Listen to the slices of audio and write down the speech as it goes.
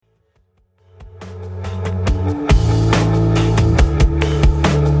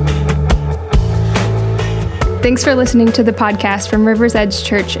Thanks for listening to the podcast from River's Edge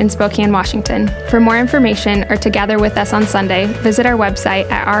Church in Spokane, Washington. For more information or to gather with us on Sunday, visit our website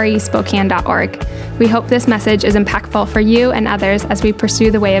at respokane.org. We hope this message is impactful for you and others as we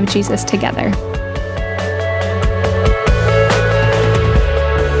pursue the way of Jesus together.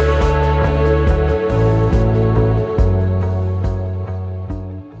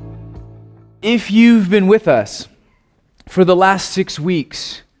 If you've been with us for the last 6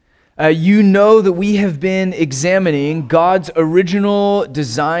 weeks, you know that we have been examining God's original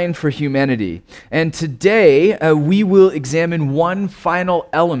design for humanity. And today, we will examine one final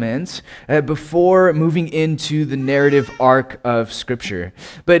element before moving into the narrative arc of Scripture.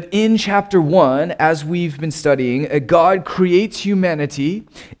 But in chapter 1, as we've been studying, God creates humanity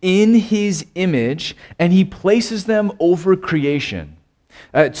in His image, and He places them over creation.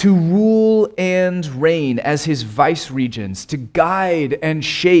 To rule and reign as His vice-regents, to guide and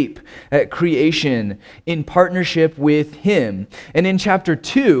shape creation in partnership with Him. And in chapter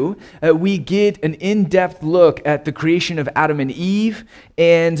 2, we get an in-depth look at the creation of Adam and Eve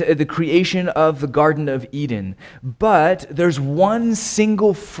and the creation of the Garden of Eden. But there's one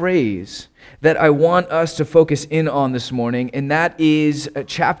single phrase that I want us to focus in on this morning, and that is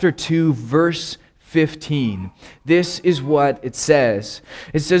chapter 2, verse 15. This is what it says.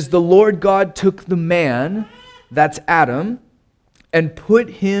 It says, "The Lord God took the man," that's Adam, "and put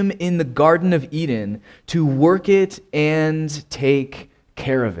him in the Garden of Eden to work it and take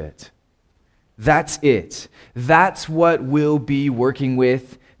care of it." That's it. That's what we'll be working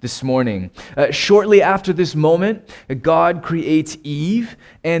with this morning. Shortly after this moment, God creates Eve,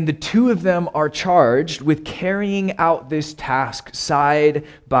 and the two of them are charged with carrying out this task side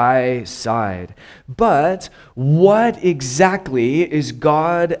by side. But what exactly is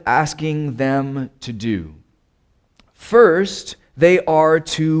God asking them to do? First, they are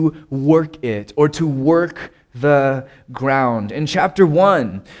to work it, or to work the ground. In chapter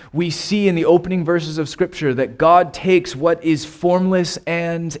 1, we see in the opening verses of Scripture that God takes what is formless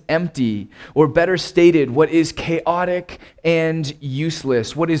and empty, or better stated, what is chaotic and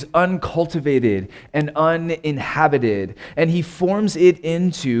useless, what is uncultivated and uninhabited, and He forms it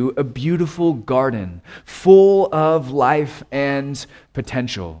into a beautiful garden full of life and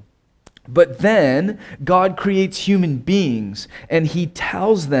potential. But then God creates human beings, and He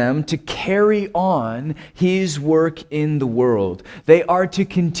tells them to carry on His work in the world. They are to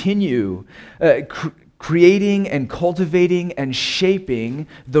continue creating and cultivating and shaping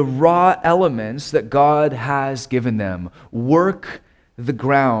the raw elements that God has given them. Work the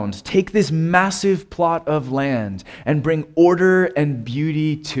ground. Take this massive plot of land and bring order and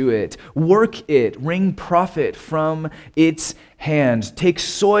beauty to it. Work it. Wring profit from its hand. Take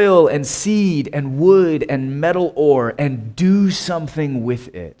soil and seed and wood and metal ore and do something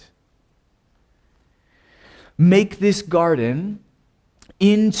with it. Make this garden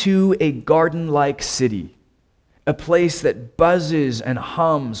into a garden-like city, a place that buzzes and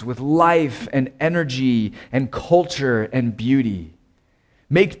hums with life and energy and culture and beauty.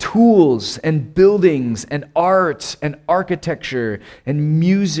 Make tools and buildings and art and architecture and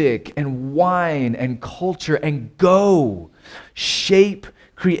music and wine and culture, and go shape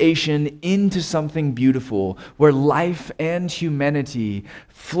creation into something beautiful where life and humanity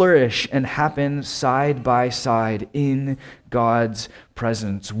flourish and happen side by side in God's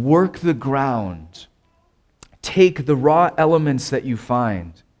presence. Work the ground. Take the raw elements that you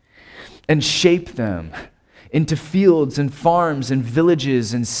find and shape them into fields and farms and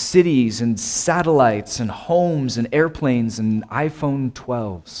villages and cities and satellites and homes and airplanes and iPhone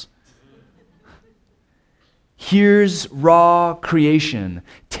 12s. Here's raw creation.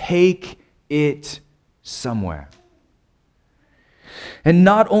 Take it somewhere. And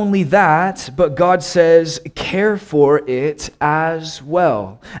not only that, but God says, care for it as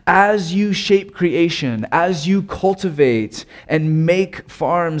well. As you shape creation, as you cultivate and make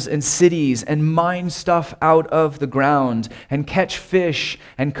farms and cities and mine stuff out of the ground and catch fish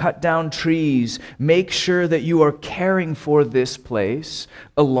and cut down trees, make sure that you are caring for this place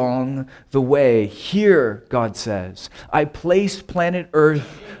along the way. Here, God says, I placed planet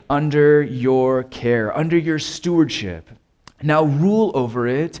Earth under your care, under your stewardship. Now rule over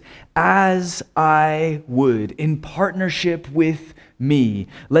it as I would, in partnership with me.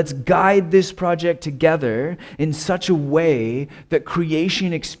 Let's guide this project together in such a way that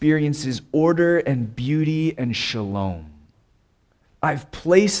creation experiences order and beauty and shalom. I've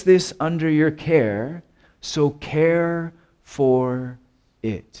placed this under your care, so care for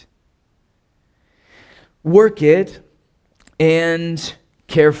it. Work it and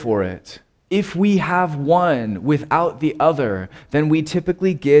care for it. If we have one without the other, then we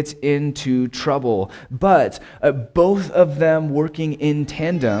typically get into trouble. But both of them working in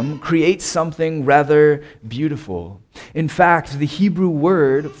tandem create something rather beautiful. In fact, the Hebrew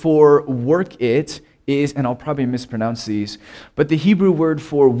word for work it is, and I'll probably mispronounce these, but the Hebrew word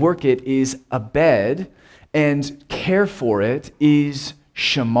for work it is abed, and care for it is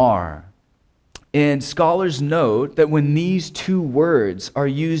shamar. And scholars note that when these two words are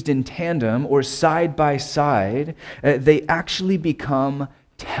used in tandem or side by side, they actually become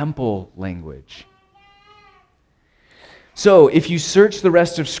temple language. So if you search the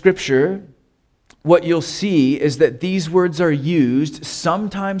rest of Scripture, what you'll see is that these words are used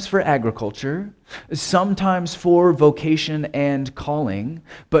sometimes for agriculture, sometimes for vocation and calling,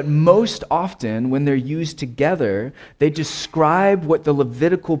 but most often when they're used together, they describe what the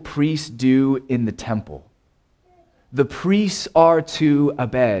Levitical priests do in the temple. The priests are to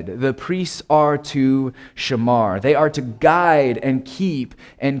abed. The priests are to shamar. They are to guide and keep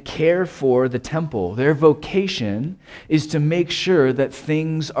and care for the temple. Their vocation is to make sure that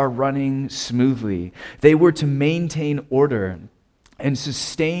things are running smoothly. They were to maintain order and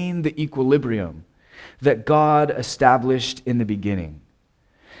sustain the equilibrium that God established in the beginning.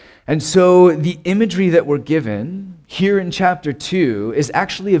 And so the imagery that we're given here in chapter 2 is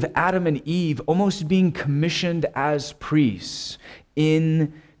actually of Adam and Eve almost being commissioned as priests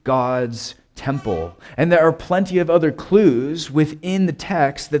in God's temple. And there are plenty of other clues within the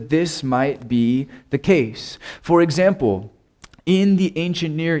text that this might be the case. For example, in the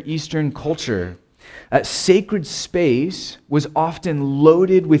ancient Near Eastern culture, sacred space was often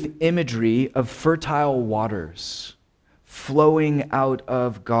loaded with imagery of fertile waters flowing out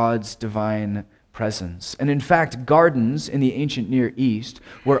of God's divine presence. And in fact, gardens in the ancient Near East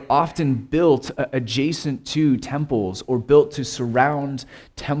were often built adjacent to temples or built to surround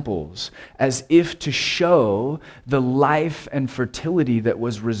temples, as if to show the life and fertility that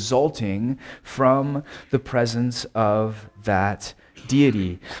was resulting from the presence of that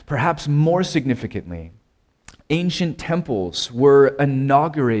deity. Perhaps more significantly, ancient temples were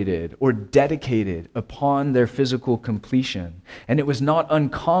inaugurated or dedicated upon their physical completion. And it was not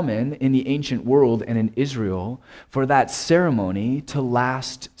uncommon in the ancient world and in Israel for that ceremony to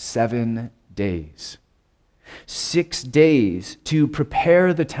last 7 days. 6 days to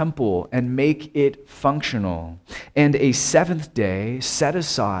prepare the temple and make it functional, and a 7th day set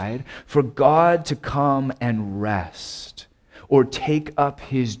aside for God to come and rest or take up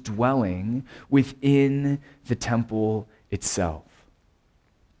his dwelling within the temple itself.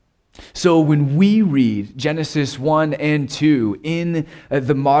 So when we read Genesis 1 and 2 in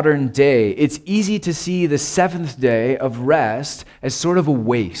the modern day, it's easy to see the 7th day of rest as sort of a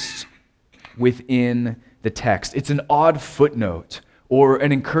waste within the text. It's an odd footnote or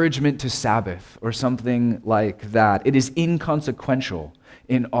an encouragement to Sabbath or something like that. It is inconsequential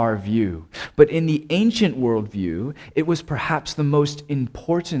in our view. But in the ancient worldview, it was perhaps the most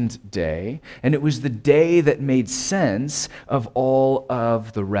important day, and it was the day that made sense of all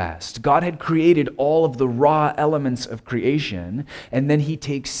of the rest. God had created all of the raw elements of creation, and then he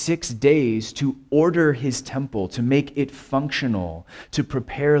takes 6 days to order his temple, to make it functional, to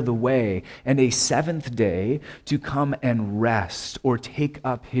prepare the way, and a 7th day to come and rest or take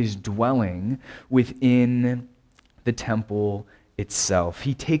up his dwelling within the temple itself.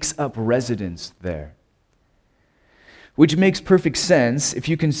 He takes up residence there, which makes perfect sense if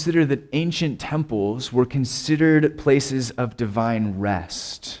you consider that ancient temples were considered places of divine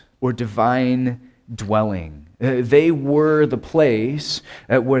rest or divine dwelling. They were the place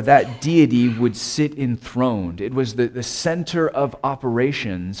where that deity would sit enthroned. It was the center of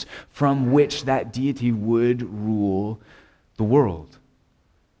operations from which that deity would rule the world.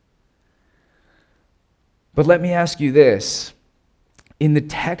 But let me ask you this. In the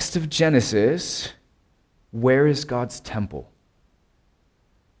text of Genesis, where is God's temple?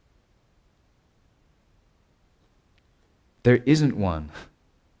 There isn't one.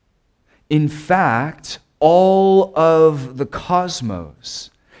 In fact, all of the cosmos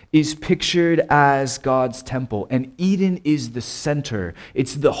is pictured as God's temple, and Eden is the center.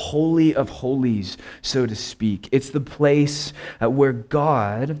 It's the holy of holies, so to speak. It's the place where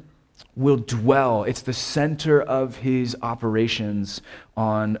God will dwell. It's the center of his operations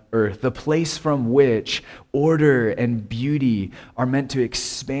on earth, the place from which order and beauty are meant to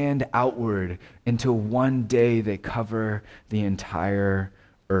expand outward until one day they cover the entire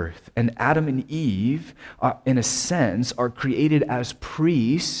earth. And Adam and Eve, in a sense, are created as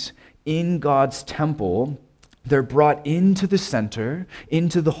priests in God's temple They're brought into the center,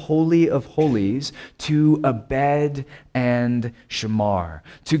 into the Holy of Holies, to abed and shamar,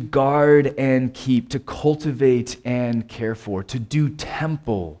 to guard and keep, to cultivate and care for, to do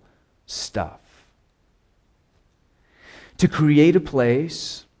temple stuff. To create a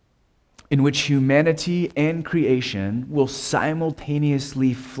place in which humanity and creation will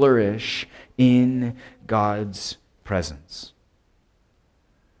simultaneously flourish in God's presence.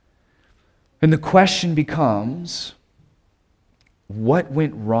 And the question becomes, what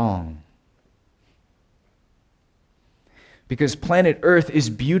went wrong? Because planet Earth is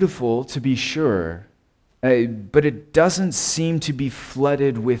beautiful, to be sure, but it doesn't seem to be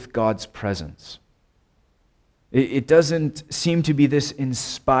flooded with God's presence. It doesn't seem to be this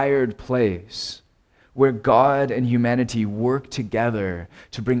inspired place where God and humanity work together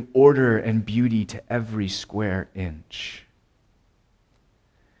to bring order and beauty to every square inch.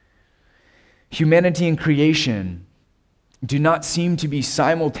 Humanity and creation do not seem to be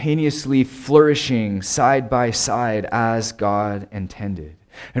simultaneously flourishing side by side as God intended.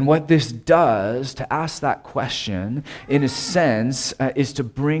 And what this does, to ask that question, in a sense, is to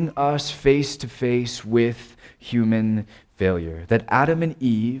bring us face to face with human failure. That Adam and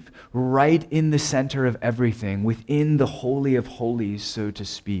Eve, right in the center of everything, within the Holy of Holies, so to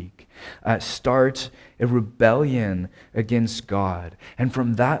speak, start a rebellion against God. And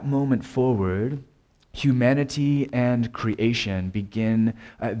from that moment forward, humanity and creation begin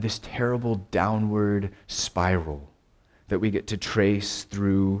this terrible downward spiral that we get to trace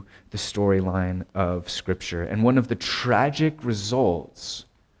through the storyline of Scripture. And one of the tragic results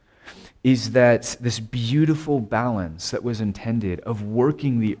is that this beautiful balance that was intended of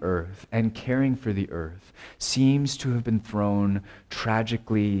working the earth and caring for the earth seems to have been thrown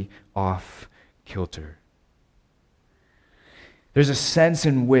tragically off kilter. There's a sense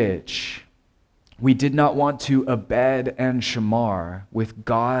in which we did not want to abed and shamar with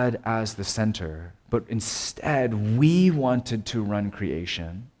God as the center, but instead we wanted to run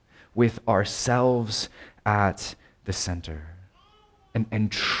creation with ourselves at the center.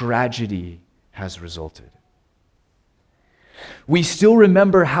 And tragedy has resulted. We still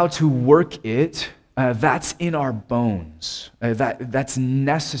remember how to work it. That's in our bones. That's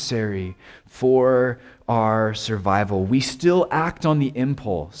necessary for our survival. We still act on the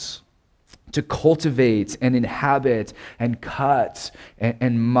impulse to cultivate and inhabit and cut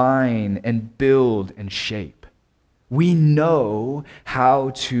and mine and build and shape. We know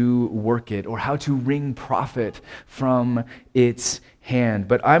how to work it or how to wring profit from its hand.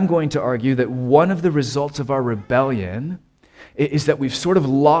 But I'm going to argue that one of the results of our rebellion is that we've sort of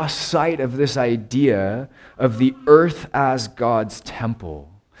lost sight of this idea of the earth as God's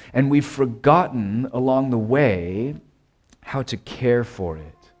temple. And we've forgotten along the way how to care for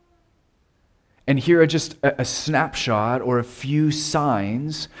it. And here are just a snapshot or a few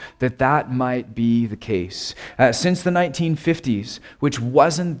signs that that might be the case. Since the 1950s, which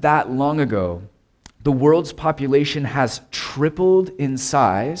wasn't that long ago, the world's population has tripled in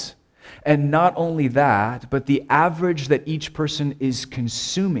size. And not only that, but the average that each person is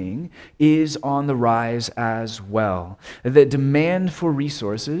consuming is on the rise as well. The demand for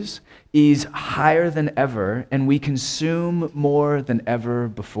resources is higher than ever, and we consume more than ever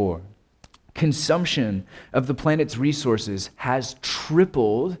before. Consumption of the planet's resources has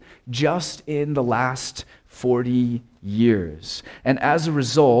tripled just in the last 40 years. And as a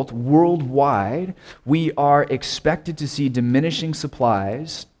result, worldwide, we are expected to see diminishing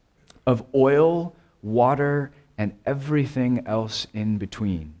supplies of oil, water, and everything else in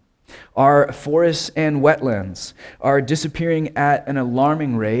between. Our forests and wetlands are disappearing at an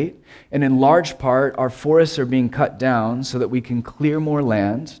alarming rate, and in large part, our forests are being cut down so that we can clear more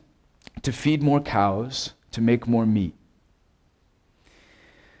land, to feed more cows, to make more meat.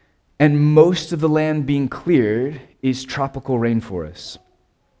 And most of the land being cleared is tropical rainforests.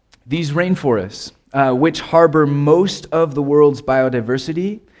 These rainforests, which harbor most of the world's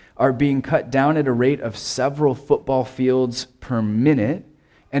biodiversity, are being cut down at a rate of several football fields per minute.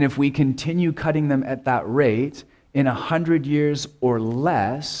 And if we continue cutting them at that rate, in 100 years or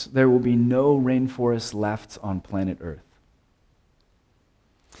less, there will be no rainforests left on planet Earth.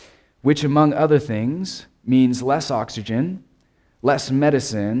 Which, among other things, means less oxygen, less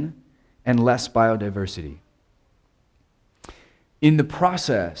medicine, and less biodiversity. In the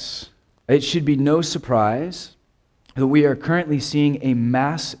process, it should be no surprise that we are currently seeing a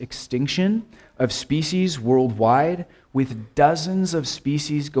mass extinction of species worldwide, with dozens of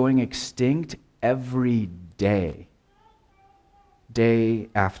species going extinct every day, day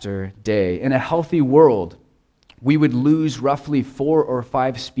after day. In a healthy world, we would lose roughly 4 or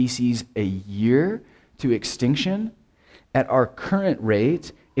 5 species a year to extinction, at our current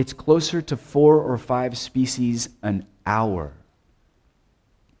rate, it's closer to 4 or 5 species an hour,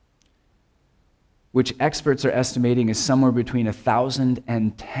 which experts are estimating is somewhere between 1,000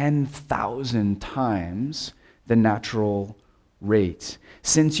 and 10,000 times the natural rate.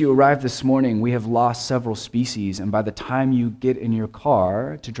 Since you arrived this morning, we have lost several species, and by the time you get in your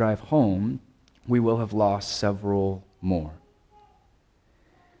car to drive home, we will have lost several more.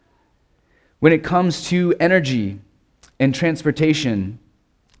 When it comes to energy and transportation,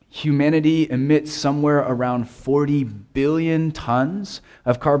 humanity emits somewhere around 40 billion tons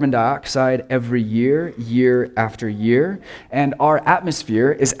of carbon dioxide every year, year after year, and our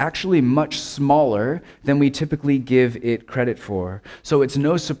atmosphere is actually much smaller than we typically give it credit for. So it's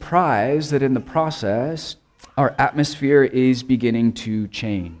no surprise that in the process, our atmosphere is beginning to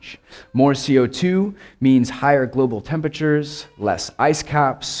change. More CO2 means higher global temperatures, less ice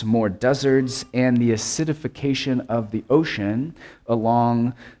caps, more deserts, and the acidification of the ocean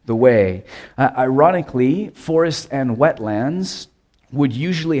along the way. Ironically, forests and wetlands would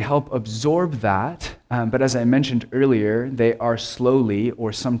usually help absorb that, but as I mentioned earlier, they are slowly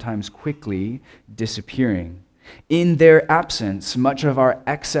or sometimes quickly disappearing. In their absence, much of our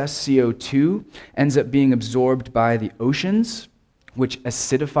excess CO2 ends up being absorbed by the oceans, which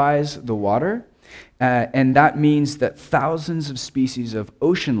acidifies the water, and that means that thousands of species of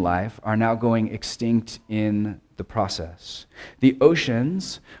ocean life are now going extinct in the process. The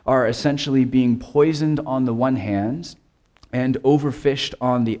oceans are essentially being poisoned on the one hand and overfished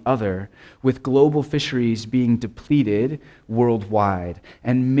on the other, with global fisheries being depleted worldwide,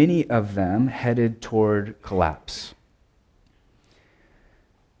 and many of them headed toward collapse.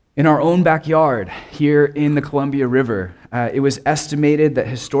 In our own backyard, here in the Columbia River, it was estimated that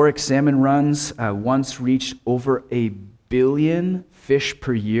historic salmon runs once reached over 1 billion fish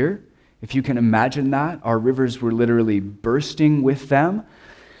per year. If you can imagine that, our rivers were literally bursting with them.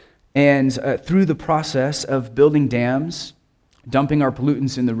 And through the process of building dams, dumping our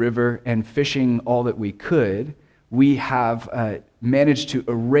pollutants in the river, and fishing all that we could, we have managed to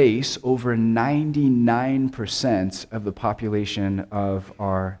erase over 99% of the population of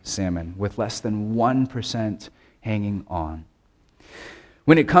our salmon, with less than 1% hanging on.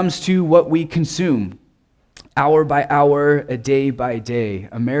 When it comes to what we consume, hour by hour, day by day,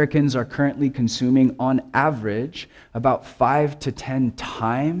 Americans are currently consuming, on average, about 5 to 10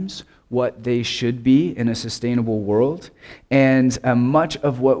 times what they should be in a sustainable world, and much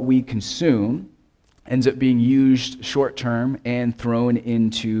of what we consume ends up being used short-term and thrown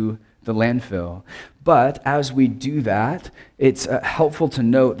into the landfill. But as we do that, it's helpful to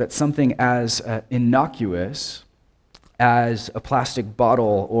note that something as innocuous as a plastic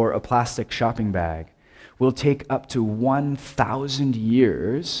bottle or a plastic shopping bag will take up to 1,000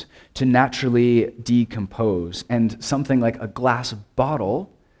 years to naturally decompose, and something like a glass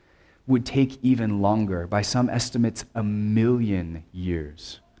bottle would take even longer, by some estimates 1 million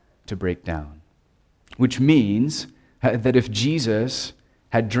years to break down. Which means that if Jesus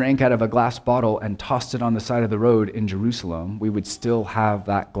had drank out of a glass bottle and tossed it on the side of the road in Jerusalem, we would still have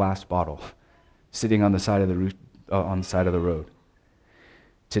that glass bottle sitting on the side of the road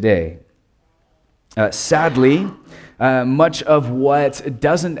today. Sadly, much of what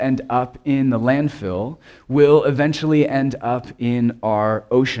doesn't end up in the landfill will eventually end up in our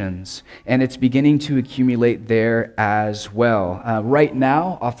oceans, and it's beginning to accumulate there as well. Right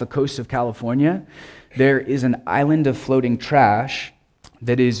now, off the coast of California, there is an island of floating trash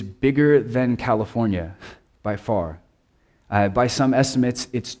that is bigger than California by far. By some estimates,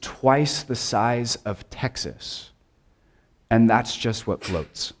 it's twice the size of Texas, and that's just what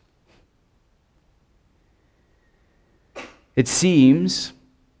floats. It seems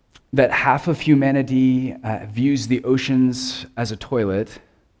that half of humanity views the oceans as a toilet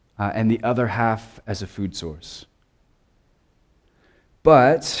and the other half as a food source.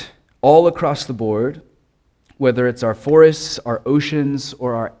 But all across the board, whether it's our forests, our oceans,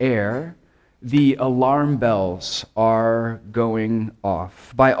 or our air, the alarm bells are going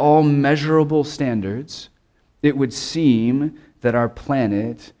off. By all measurable standards, it would seem that our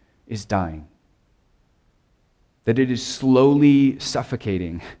planet is dying, that it is slowly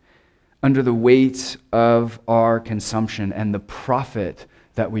suffocating under the weight of our consumption and the profit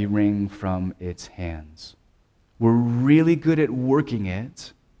that we wring from its hands. We're really good at working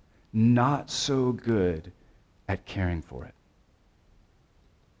it, not so good at caring for it.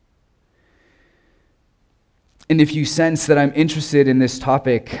 And if you sense that I'm interested in this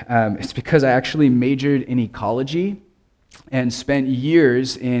topic, it's because I actually majored in ecology and spent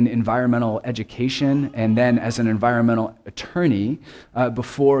years in environmental education and then as an environmental attorney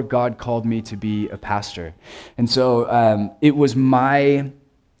before God called me to be a pastor. And so it was my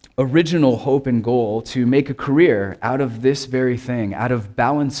original hope and goal to make a career out of this very thing, out of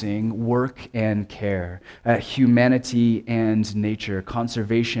balancing work and care, humanity and nature,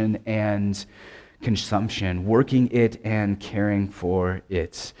 conservation and consumption, working it and caring for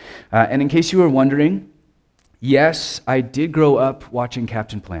it. And in case you were wondering, yes, I did grow up watching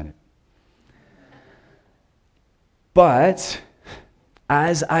Captain Planet. But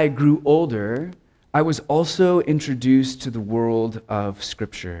as I grew older, I was also introduced to the world of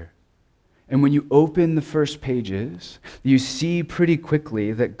Scripture. And when you open the first pages, you see pretty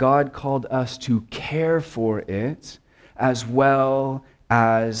quickly that God called us to care for it as well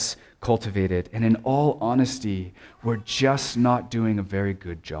as cultivate it. And in all honesty, we're just not doing a very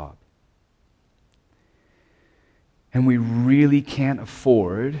good job. And we really can't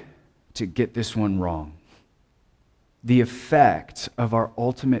afford to get this one wrong. The effect of our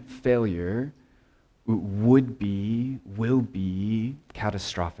ultimate failure will be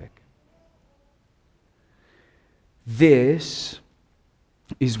catastrophic. This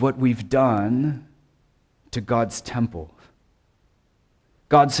is what we've done to God's temple.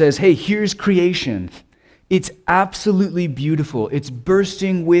 God says, hey, here's creation. It's absolutely beautiful. It's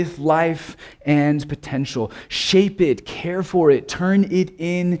bursting with life and potential. Shape it, care for it, turn it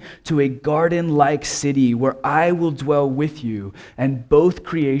into a garden-like city where I will dwell with you, and both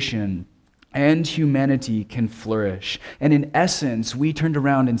creation and humanity can flourish. And in essence, we turned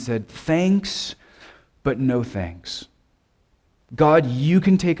around and said, thanks, but no thanks. God, you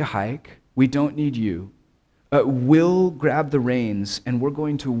can take a hike. We don't need you. We'll grab the reins, and we're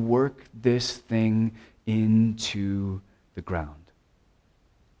going to work this thing into the ground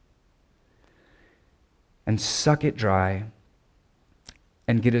and suck it dry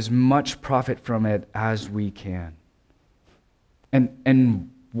and get as much profit from it as we can. And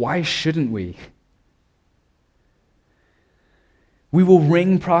why shouldn't we? We will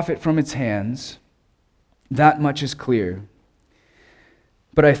wring profit from its hands. That much is clear.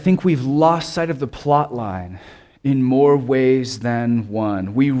 But I think we've lost sight of the plot line in more ways than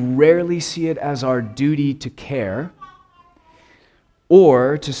one. We rarely see it as our duty to care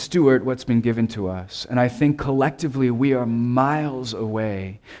or to steward what's been given to us. And I think collectively we are miles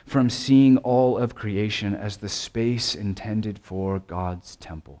away from seeing all of creation as the space intended for God's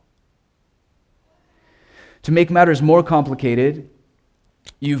temple. To make matters more complicated,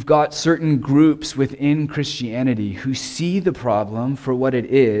 you've got certain groups within Christianity who see the problem for what it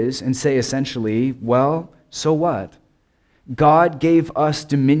is and say essentially, well, so what? God gave us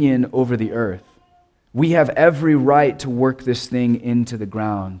dominion over the earth. We have every right to work this thing into the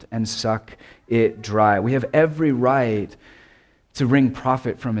ground and suck it dry. We have every right to wring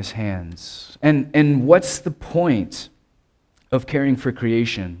profit from his hands. And what's the point of caring for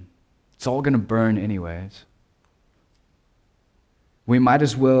creation? It's all going to burn anyways. We might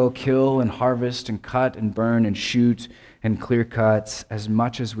as well kill and harvest and cut and burn and shoot and clear cut as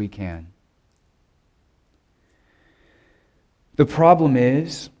much as we can. The problem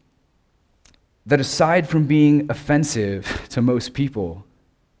is that aside from being offensive to most people,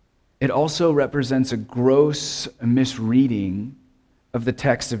 it also represents a gross misreading of the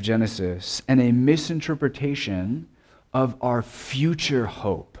text of Genesis and a misinterpretation of our future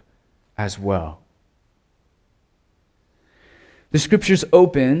hope as well. The scriptures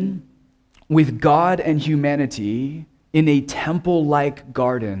open with God and humanity in a temple-like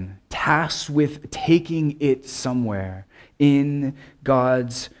garden, tasked with taking it somewhere in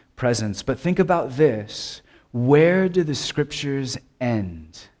God's presence. But think about this. Where do the scriptures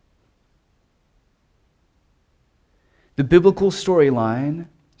end? The biblical storyline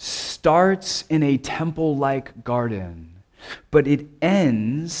starts in a temple-like garden, but it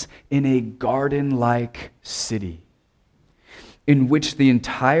ends in a garden-like city, in which the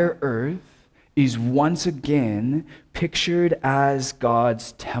entire earth is once again pictured as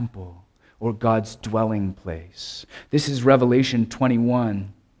God's temple or God's dwelling place. This is Revelation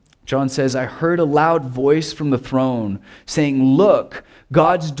 21. John says, I heard a loud voice from the throne saying, look,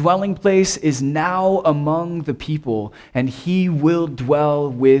 God's dwelling place is now among the people, and he will dwell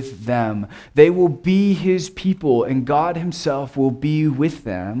with them. They will be his people, and God himself will be with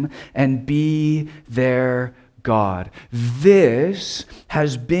them and be their God. This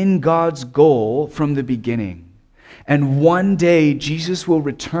has been God's goal from the beginning. And one day Jesus will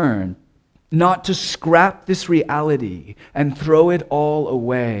return, not to scrap this reality and throw it all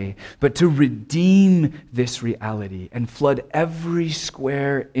away, but to redeem this reality and flood every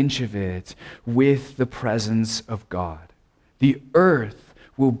square inch of it with the presence of God. The earth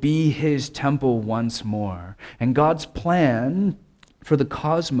will be his temple once more. And God's plan for the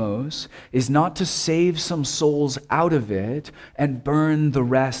cosmos is not to save some souls out of it and burn the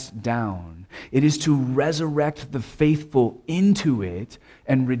rest down. It is to resurrect the faithful into it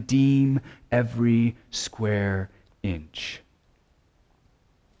and redeem every square inch.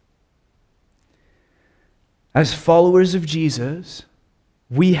 As followers of Jesus,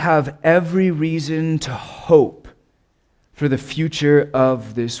 we have every reason to hope for the future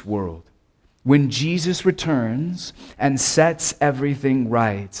of this world. When Jesus returns and sets everything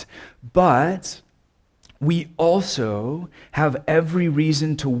right. But we also have every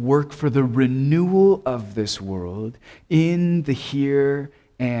reason to work for the renewal of this world in the here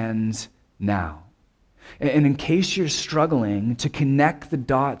and now. And in case you're struggling to connect the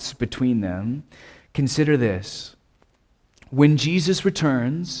dots between them, consider this. When Jesus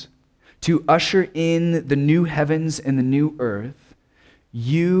returns to usher in the new heavens and the new earth,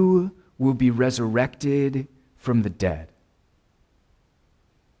 you will be resurrected from the dead.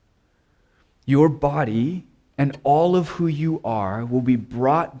 Your body and all of who you are will be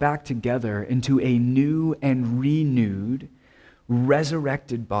brought back together into a new and renewed,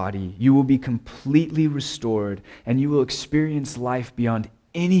 resurrected body. You will be completely restored, and you will experience life beyond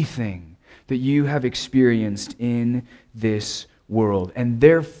anything that you have experienced in this world. And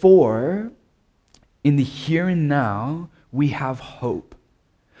therefore, in the here and now, we have hope.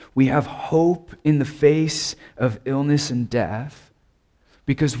 We have hope in the face of illness and death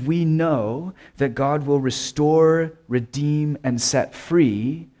because we know that God will restore, redeem, and set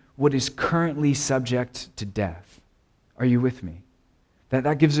free what is currently subject to death. Are you with me?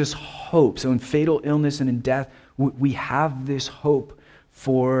 That gives us hope. So in fatal illness and in death, we have this hope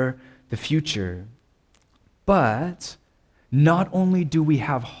for the future. But not only do we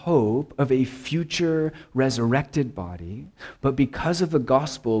have hope of a future resurrected body, but because of the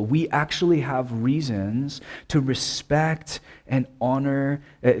gospel, we actually have reasons to respect and honor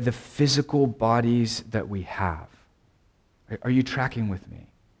the physical bodies that we have. Are you tracking with me?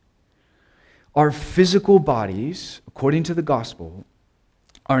 Our physical bodies, according to the gospel,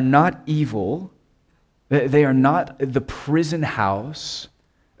 are not evil. They are not the prison house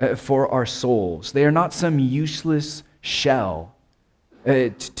for our souls. They are not some useless shell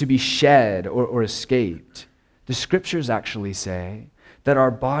to be shed or escaped. The scriptures actually say that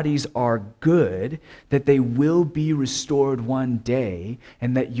our bodies are good, that they will be restored one day,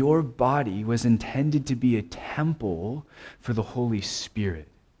 and that your body was intended to be a temple for the Holy Spirit.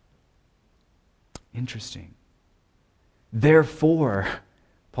 Interesting. Therefore,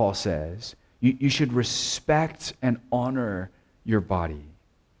 Paul says, you should respect and honor your body.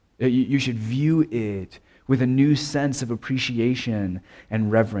 You should view it with a new sense of appreciation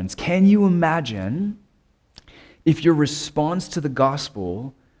and reverence. Can you imagine if your response to the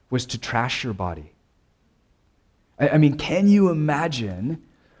gospel was to trash your body? I mean, can you imagine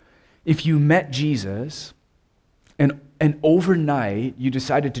if you met Jesus and overnight you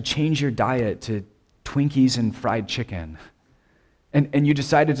decided to change your diet to Twinkies and fried chicken? And you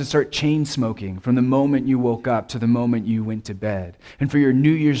decided to start chain smoking from the moment you woke up to the moment you went to bed. And for your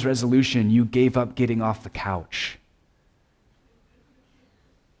New Year's resolution, you gave up getting off the couch.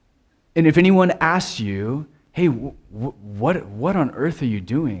 And if anyone asks you, hey, what on earth are you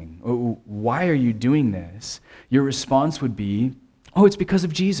doing? Or, why are you doing this? Your response would be, oh, it's because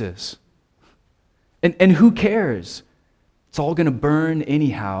of Jesus. And who cares? It's all going to burn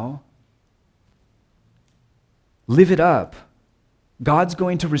anyhow. Live it up. God's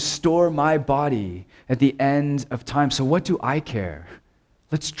going to restore my body at the end of time. So what do I care?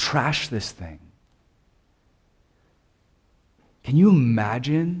 Let's trash this thing. Can you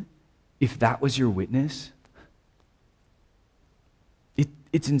imagine if that was your witness?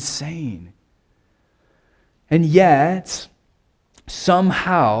 It's insane. And yet,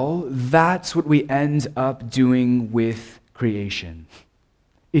 somehow, that's what we end up doing with creation.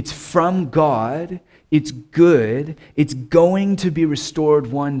 It's from God. It's good. It's going to be restored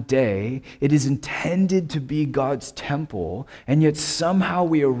one day. It is intended to be God's temple. And yet somehow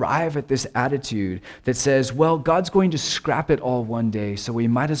we arrive at this attitude that says, well, God's going to scrap it all one day, so we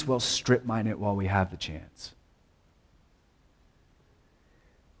might as well strip mine it while we have the chance.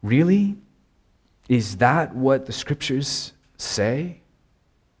 Really? Is that what the scriptures say?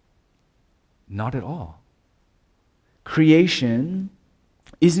 Not at all. Creation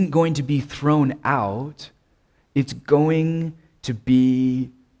isn't going to be thrown out, it's going to be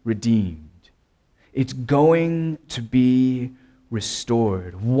redeemed. It's going to be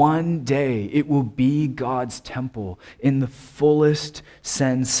restored. One day it will be God's temple in the fullest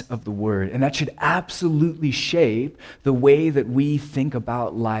sense of the word. And that should absolutely shape the way that we think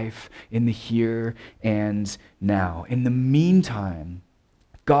about life in the here and now. In the meantime,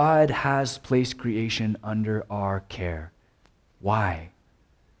 God has placed creation under our care. Why?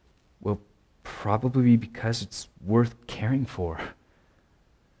 Well, probably because it's worth caring for.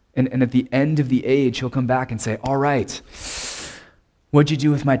 And at the end of the age, he'll come back and say, all right, what'd you do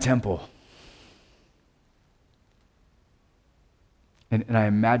with my temple? And I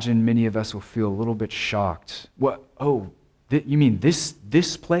imagine many of us will feel a little bit shocked. What? Oh, you mean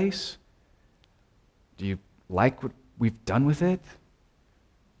this place? Do you like what we've done with it?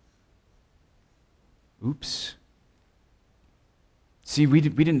 Oops. See, we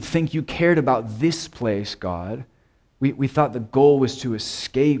didn't think you cared about this place, God. We thought the goal was to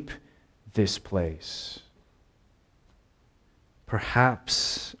escape this place.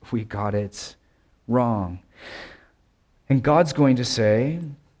 Perhaps we got it wrong. And God's going to say,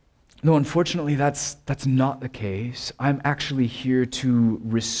 no, unfortunately, that's not the case. I'm actually here to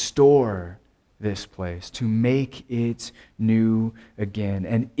restore this place, to make it new again.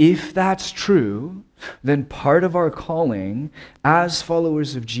 And if that's true, then part of our calling as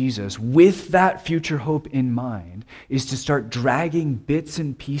followers of Jesus, with that future hope in mind, is to start dragging bits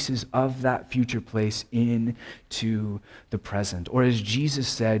and pieces of that future place into the present. Or as Jesus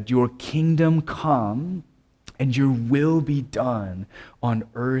said, your kingdom come and your will be done on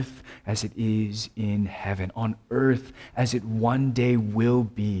earth as it is in heaven, on earth as it one day will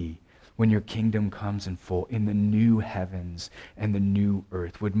be when your kingdom comes in full, in the new heavens and the new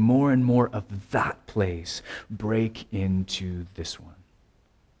earth. Would more and more of that place break into this one?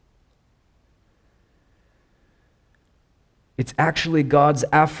 It's actually God's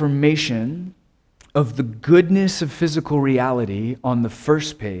affirmation of the goodness of physical reality on the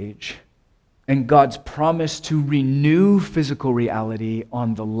first page, and God's promise to renew physical reality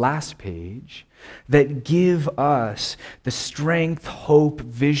on the last page, that give us the strength, hope,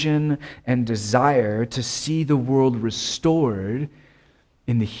 vision, and desire to see the world restored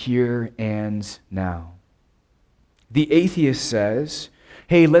in the here and now. The atheist says,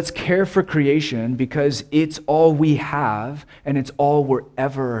 hey, let's care for creation because it's all we have and it's all we're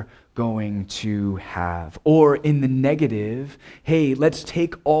ever going to have. Or in the negative, hey, let's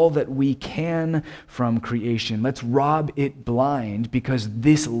take all that we can from creation. Let's rob it blind because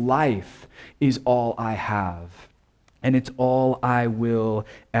this life is all I have and it's all I will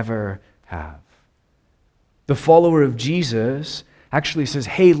ever have. The follower of Jesus actually says,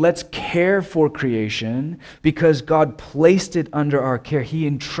 hey, let's care for creation because God placed it under our care. He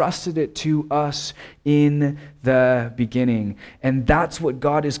entrusted it to us in the beginning. And that's what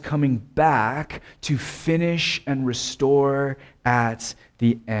God is coming back to finish and restore at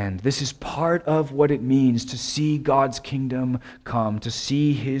the end. This is part of what it means to see God's kingdom come, to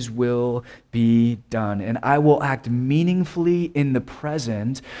see his will be done. And I will act meaningfully in the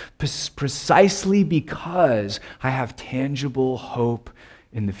present precisely because I have tangible hope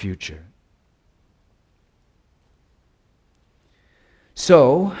in the future.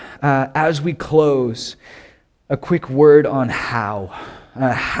 So, as we close, a quick word on how.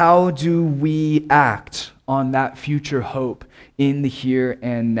 How do we act on that future hope in the here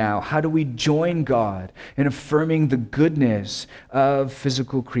and now? How do we join God in affirming the goodness of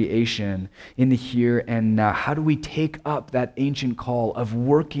physical creation in the here and now? How do we take up that ancient call of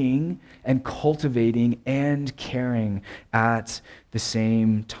working and cultivating and caring at the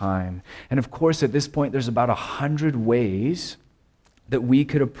same time? And of course, at this point, there's about 100 ways that we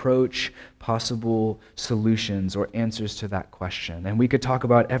could approach possible solutions or answers to that question. And we could talk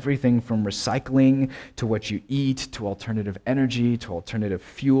about everything from recycling to what you eat, to alternative energy, to alternative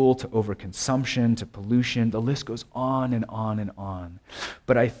fuel, to overconsumption, to pollution. The list goes on and on and on.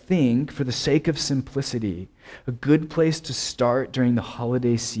 But I think, for the sake of simplicity, a good place to start during the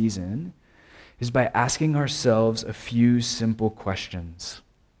holiday season is by asking ourselves a few simple questions.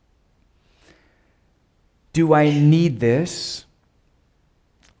 Do I need this?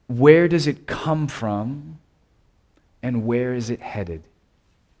 Where does it come from, and where is it headed?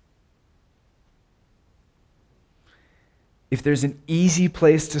 If there's an easy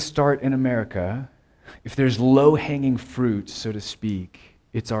place to start in America, if there's low-hanging fruit, so to speak,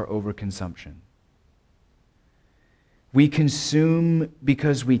 it's our overconsumption. We consume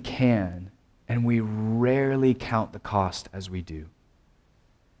because we can, and we rarely count the cost as we do.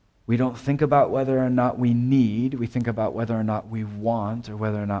 We don't think about whether or not we need. We think about whether or not we want or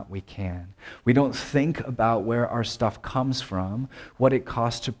whether or not we can. We don't think about where our stuff comes from, what it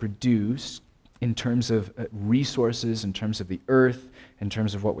costs to produce, in terms of resources, in terms of the earth, in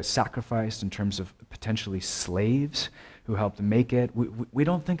terms of what was sacrificed, in terms of potentially slaves who helped make it. We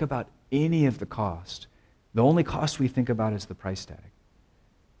don't think about any of the cost. The only cost we think about is the price tag.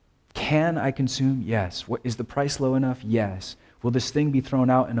 Can I consume? Yes. Is the price low enough? Yes. Will this thing be thrown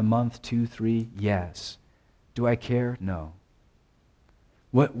out in a month, 2, 3? Yes. Do I care? No.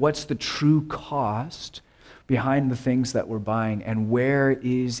 What's the true cost behind the things that we're buying, and where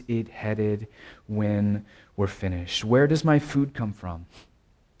is it headed when we're finished? Where does my food come from?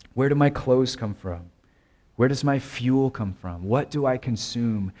 Where do my clothes come from? Where does my fuel come from? What do I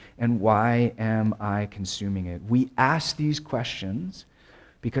consume, and why am I consuming it? We ask these questions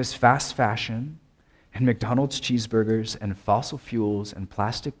because fast fashion and McDonald's cheeseburgers and fossil fuels and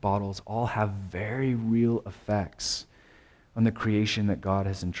plastic bottles all have very real effects on the creation that God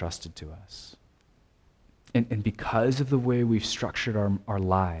has entrusted to us. And because of the way we've structured our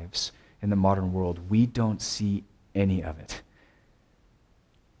lives in the modern world, we don't see any of it.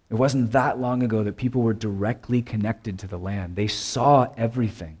 It wasn't that long ago that people were directly connected to the land. They saw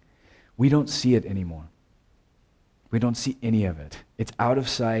everything. We don't see it anymore. We don't see any of it. It's out of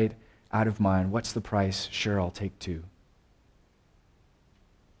sight, out of mind. What's the price? Sure, I'll take 2.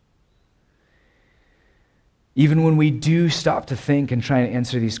 Even when we do stop to think and try and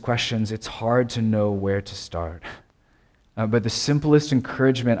answer these questions, it's hard to know where to start. But the simplest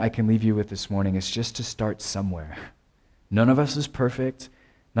encouragement I can leave you with this morning is just to start somewhere. None of us is perfect.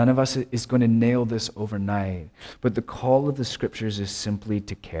 None of us is going to nail this overnight. But the call of the Scriptures is simply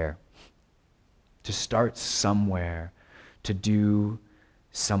to care, to start somewhere, to do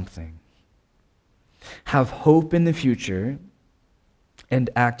something. Have hope in the future and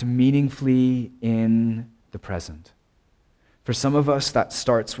act meaningfully in the present. For some of us, that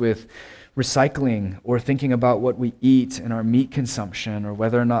starts with recycling or thinking about what we eat and our meat consumption, or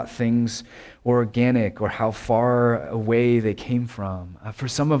whether or not things are organic or how far away they came from. For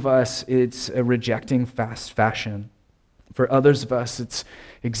some of us, it's rejecting fast fashion. For others of us, it's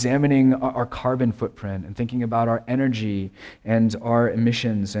examining our carbon footprint and thinking about our energy and our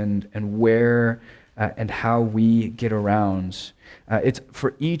emissions and where and how we get around. It's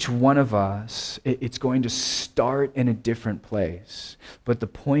for each one of us, it's going to start in a different place. But the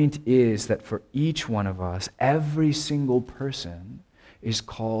point is that for each one of us, every single person is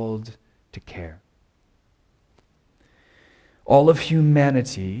called to care. All of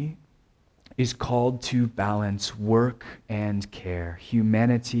humanity is called to balance work and care,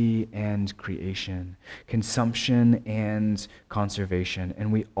 humanity and creation, consumption and conservation,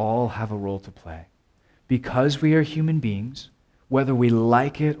 and we all have a role to play. Because we are human beings, whether we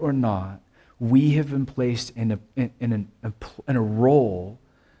like it or not, we have been placed in a role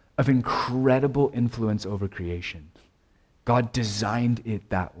of incredible influence over creation. God designed it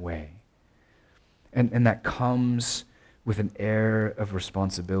that way. And that comes with an air of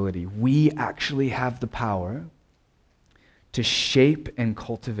responsibility. We actually have the power to shape and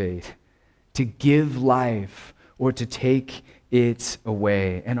cultivate, to give life or to take it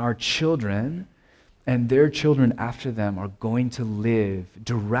away. And our children and their children after them are going to live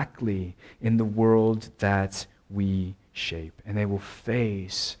directly in the world that we shape, and they will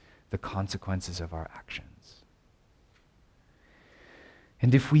face the consequences of our actions.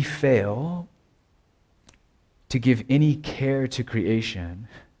 And if we fail to give any care to creation,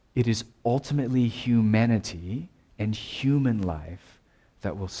 it is ultimately humanity and human life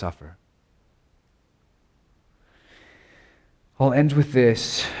that will suffer. I'll end with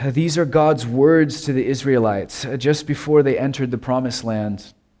this. These are God's words to the Israelites just before they entered the promised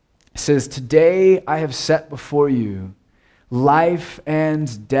land. It says, "Today I have set before you life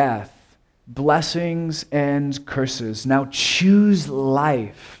and death, blessings and curses. Now choose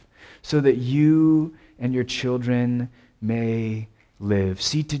life so that you and your children may live.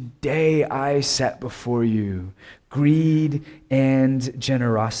 See, today I set before you greed and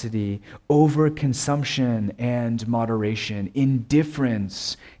generosity, overconsumption and moderation,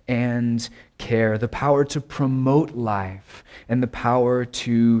 indifference and care, the power to promote life and the power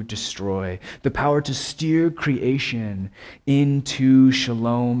to destroy, the power to steer creation into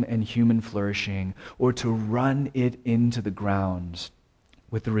shalom and human flourishing, or to run it into the ground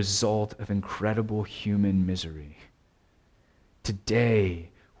with the result of incredible human misery. Today,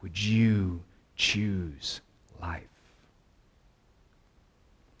 would you choose life?"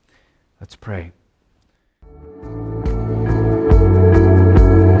 Let's pray.